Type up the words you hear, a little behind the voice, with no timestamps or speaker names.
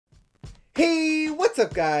Hey, what's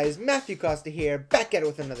up guys? Matthew Costa here, back at it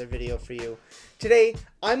with another video for you. Today,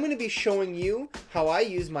 I'm going to be showing you how I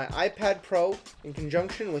use my iPad Pro in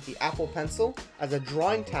conjunction with the Apple Pencil as a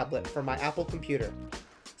drawing tablet for my Apple computer.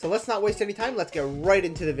 So let's not waste any time, let's get right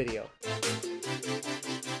into the video.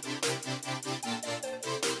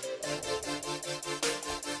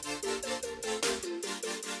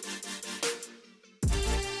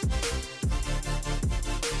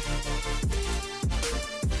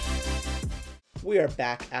 We are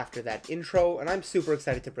back after that intro, and I'm super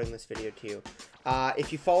excited to bring this video to you.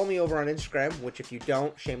 If you follow me over on Instagram, which if you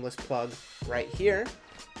don't, shameless plug right here,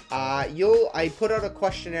 I put out a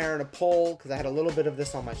questionnaire and a poll because I had a little bit of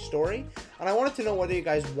this on my story, and I wanted to know whether you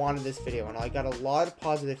guys wanted this video, and I got a lot of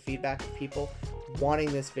positive feedback of people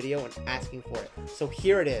wanting this video and asking for it. So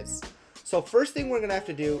here it is. So first thing we're going to have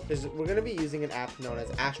to do is we're going to be using an app known as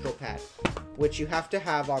Astropad, which you have to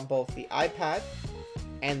have on both the iPad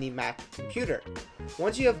and the Mac computer.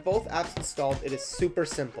 Once you have both apps installed, it is super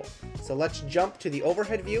simple. So let's jump to the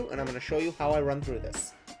overhead view and I'm going to show you how I run through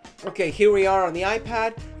this. Okay, here we are on the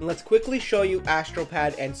iPad, and let's quickly show you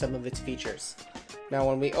Astropad and some of its features. Now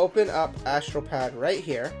when we open up Astropad right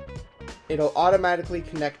here, it'll automatically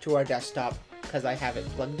connect to our desktop because I have it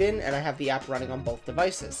plugged in and I have the app running on both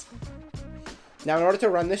devices. Now in order to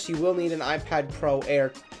run this, you will need an iPad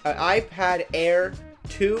Air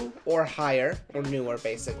 2 or higher, or newer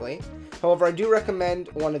basically. However, I do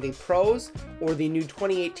recommend one of the Pros or the new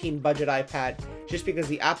 2018 budget iPad, just because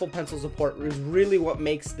the Apple Pencil support is really what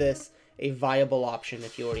makes this a viable option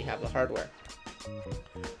if you already have the hardware.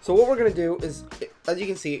 So what we're going to do is, as you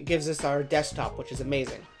can see, it gives us our desktop, which is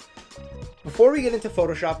amazing. Before we get into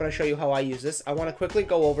Photoshop and I show you how I use this, I want to quickly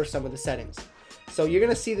go over some of the settings. So you're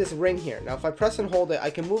going to see this ring here. Now if I press and hold it, I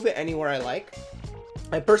can move it anywhere I like.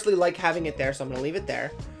 I personally like having it there, so I'm going to leave it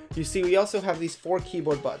there. You see, we also have these 4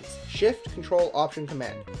 keyboard buttons: Shift, Control, Option,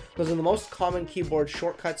 Command. Those are the most common keyboard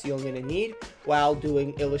shortcuts you're going to need while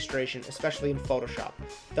doing illustration, especially in Photoshop.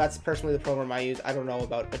 That's personally the program I use. I don't know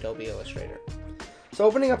about Adobe Illustrator. So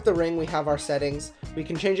opening up the ring, we have our settings. We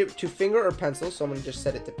can change it to finger or pencil, so I'm going to just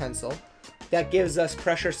set it to pencil. That gives us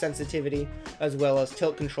pressure sensitivity as well as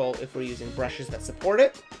tilt control if we're using brushes that support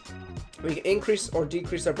it. We can increase or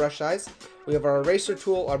decrease our brush size. We have our eraser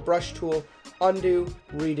tool, our brush tool, undo,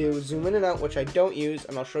 redo, zoom in and out, which I don't use,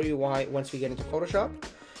 and I'll show you why once we get into Photoshop.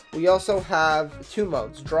 We also have 2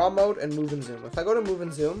 modes, draw mode and move and zoom. If I go to move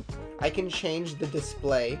and zoom, I can change the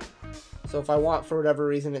display. So if I want, for whatever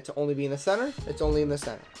reason, it to only be in the center, it's only in the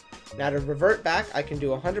center. Now to revert back, I can do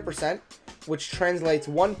 100%, which translates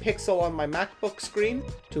 1 pixel on my MacBook screen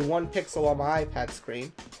to 1 pixel on my iPad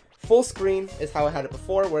screen. Full screen is how I had it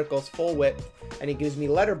before, where it goes full width, and it gives me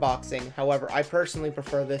letterboxing. However, I personally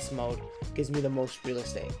prefer this mode. It gives me the most real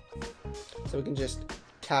estate. So we can just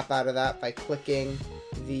tap out of that by clicking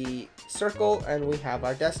the circle, and we have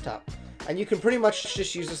our desktop. And you can pretty much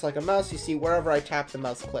just use this like a mouse. You see, wherever I tap, the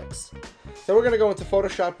mouse clicks. So we're going to go into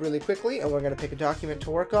Photoshop really quickly, and we're going to pick a document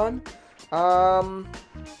to work on.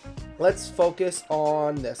 Let's focus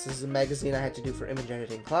on this. This is a magazine I had to do for image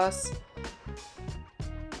editing class.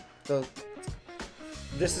 So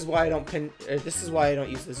this is why I don't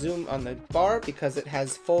use the zoom on the bar, because it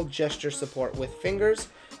has full gesture support with fingers.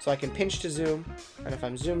 So I can pinch to zoom, and if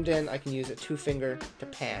I'm zoomed in, I can use a 2-finger to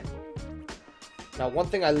pan. Now one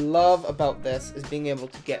thing I love about this is being able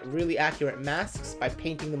to get really accurate masks by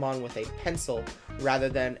painting them on with a pencil rather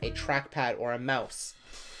than a trackpad or a mouse.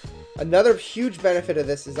 Another huge benefit of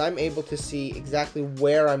this is I'm able to see exactly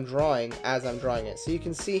where I'm drawing as I'm drawing it. So you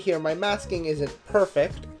can see here my masking isn't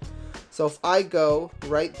perfect. So if I go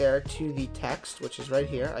right there to the text, which is right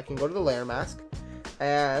here, I can go to the layer mask,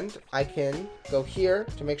 and I can go here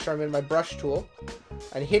to make sure I'm in my brush tool,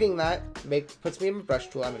 and hitting that puts me in my brush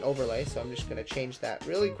tool. I'm in overlay, so I'm just going to change that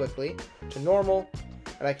really quickly to normal,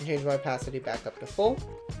 and I can change my opacity back up to full,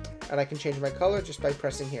 and I can change my color just by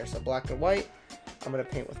pressing here. So black and white, I'm going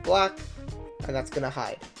to paint with black, and that's going to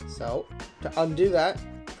hide. So to undo that,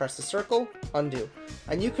 press the circle, undo.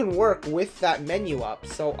 And you can work with that menu up,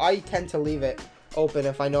 so I tend to leave it open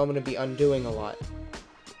if I know I'm going to be undoing a lot.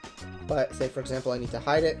 But say for example I need to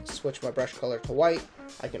hide it, switch my brush color to white,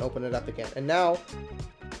 I can open it up again. And now,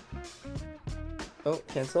 oh,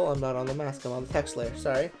 cancel, I'm not on the mask, I'm on the text layer,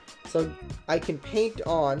 sorry. So I can paint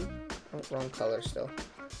on, oh, wrong color still.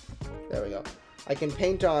 There we go. I can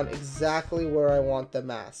paint on exactly where I want the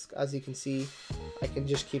mask. As you can see, I can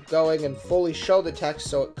just keep going and fully show the text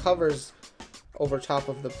so it covers over top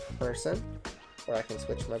of the person. Or I can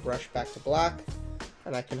switch my brush back to black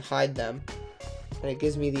and I can hide them. And it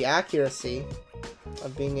gives me the accuracy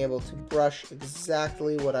of being able to brush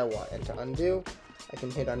exactly what I want. And to undo, I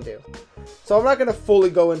can hit undo. So I'm not going to fully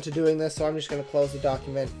go into doing this, so I'm just going to close the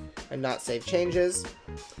document and not save changes.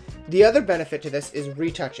 The other benefit to this is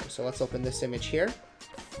retouching. So let's open this image here.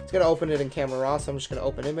 It's going to open it in Camera Raw, so I'm just going to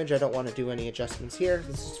open image. I don't want to do any adjustments here.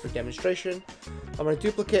 This is for demonstration. I'm going to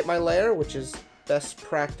duplicate my layer, which is best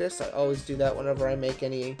practice. I always do that whenever I make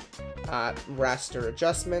any raster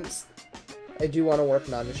adjustments. I do want to work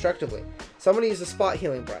non-destructively. So I'm going to use the spot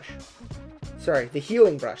healing brush. Sorry, the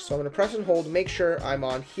healing brush. So I'm going to press and hold, make sure I'm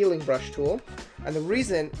on healing brush tool. And the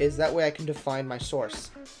reason is that way I can define my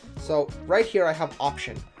source. So right here I have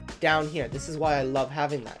option down here. This is why I love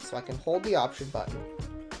having that. So I can hold the option button,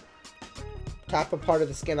 tap a part of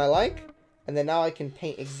the skin I like, and then now I can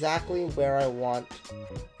paint exactly where I want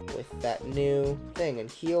with that new thing and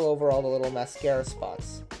heal over all the little mascara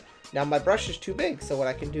spots. Now my brush is too big, so what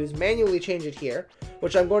I can do is manually change it here,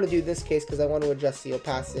 which I'm going to do in this case because I want to adjust the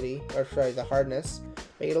opacity, or sorry, the hardness.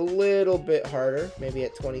 Make it a little bit harder, maybe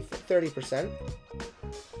at 30%.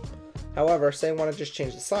 However, say I want to just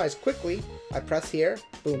change the size quickly, I press here,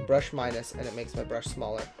 boom, brush minus, and it makes my brush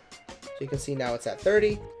smaller. So you can see now it's at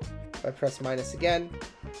 30. If I press minus again,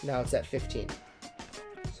 now it's at 15.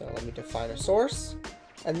 So let me define a source.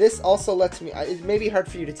 And this also lets me, it may be hard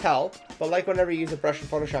for you to tell, but like whenever you use a brush in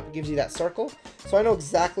Photoshop, it gives you that circle. So I know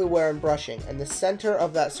exactly where I'm brushing, and the center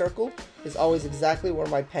of that circle is always exactly where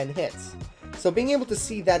my pen hits. So being able to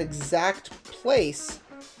see that exact place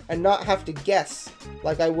and not have to guess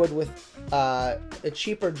like I would with a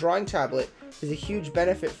cheaper drawing tablet is a huge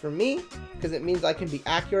benefit for me, because it means I can be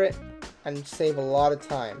accurate and save a lot of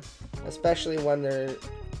time, especially when they're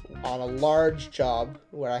on a large job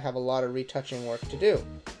where I have a lot of retouching work to do.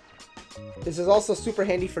 This is also super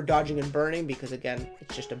handy for dodging and burning because, again,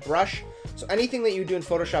 it's just a brush. So anything that you do in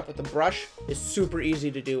Photoshop with a brush is super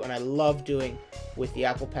easy to do, and I love doing with the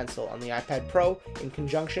Apple Pencil on the iPad Pro in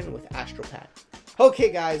conjunction with Astropad.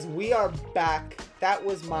 Okay guys, we are back. That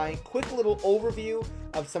was my quick little overview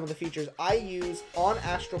of some of the features I use on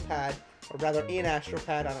Astropad, or rather in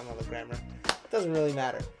Astropad. I don't know the grammar. It doesn't really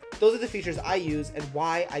matter. Those are the features I use and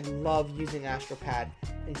why I love using Astropad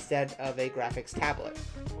instead of a graphics tablet.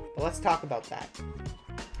 But let's talk about that.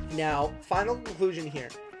 Now, final conclusion here.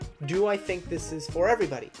 Do I think this is for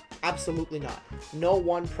everybody? Absolutely not. No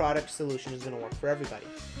one product solution is going to work for everybody.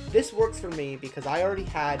 This works for me because I already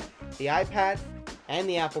had the iPad and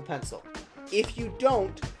the Apple Pencil. If you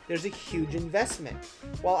don't, there's a huge investment.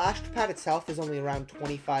 While Astropad itself is only around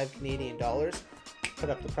 25 Canadian dollars,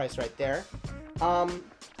 put up the price right there,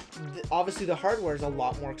 obviously the hardware is a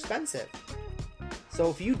lot more expensive. So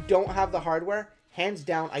if you don't have the hardware, hands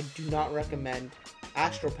down, I do not recommend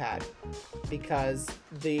Astropad, because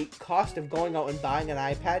the cost of going out and buying an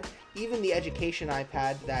iPad, even the education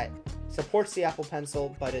iPad that supports the Apple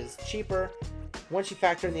Pencil but is cheaper, once you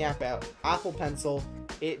factor in the Apple Pencil,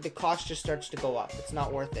 the cost just starts to go up. It's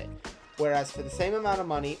not worth it. Whereas for the same amount of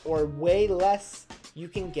money, or way less, you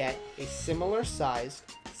can get a similar sized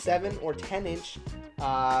 7 or 10 inch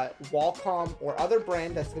Wacom or other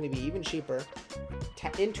brand that's going to be even cheaper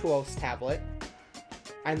Intuos tablet,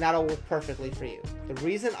 and that'll work perfectly for you. The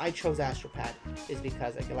reason I chose Astropad is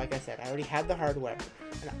because, like I said, I already had the hardware,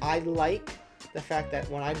 and I like the fact that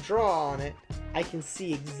when I draw on it, I can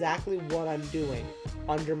see exactly what I'm doing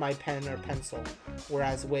under my pen or pencil.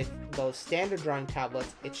 Whereas with those standard drawing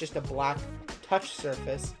tablets, it's just a black touch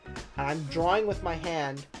surface, and I'm drawing with my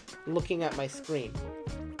hand looking at my screen.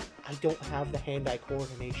 I don't have the hand-eye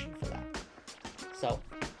coordination for that. So,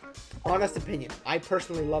 honest opinion, I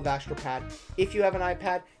personally love Astropad. If you have an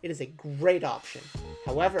iPad, it is a great option.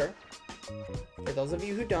 However, for those of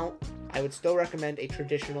you who don't, I would still recommend a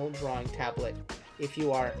traditional drawing tablet if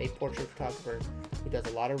you are a portrait photographer who does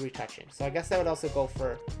a lot of retouching. So I guess that would also go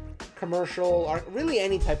for commercial, or really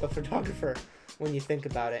any type of photographer when you think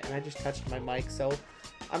about it. And I just touched my mic, so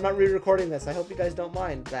I'm not re-recording this. I hope you guys don't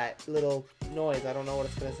mind that little noise. I don't know what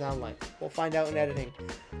it's going to sound like. We'll find out in editing.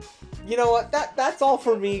 You know what? That's all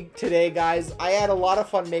for me today, guys. I had a lot of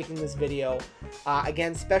fun making this video.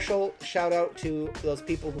 Again, special shout out to those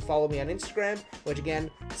people who follow me on Instagram, which again,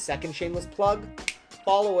 second shameless plug.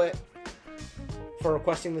 Follow it for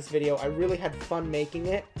requesting this video. I really had fun making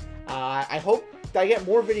it. I hope I get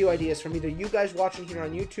more video ideas from either you guys watching here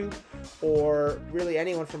on YouTube or really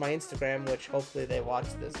anyone from my Instagram, which hopefully they watch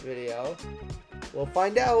this video. We'll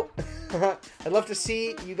find out. I'd love to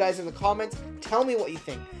see you guys in the comments. Tell me what you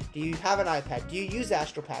think. Do you have an iPad? Do you use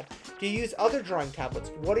Astropad? Do you use other drawing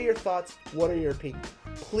tablets? What are your thoughts? What are your opinions?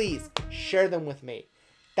 Please share them with me.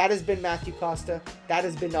 That has been Matthew Costa. That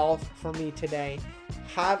has been all for me today.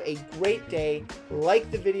 Have a great day.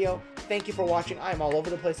 Like the video. thank you for watching. I'm all over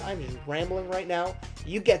the place. I'm just rambling right now.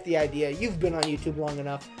 You get the idea. You've been on YouTube long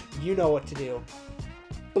enough. You know what to do.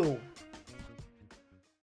 Boom.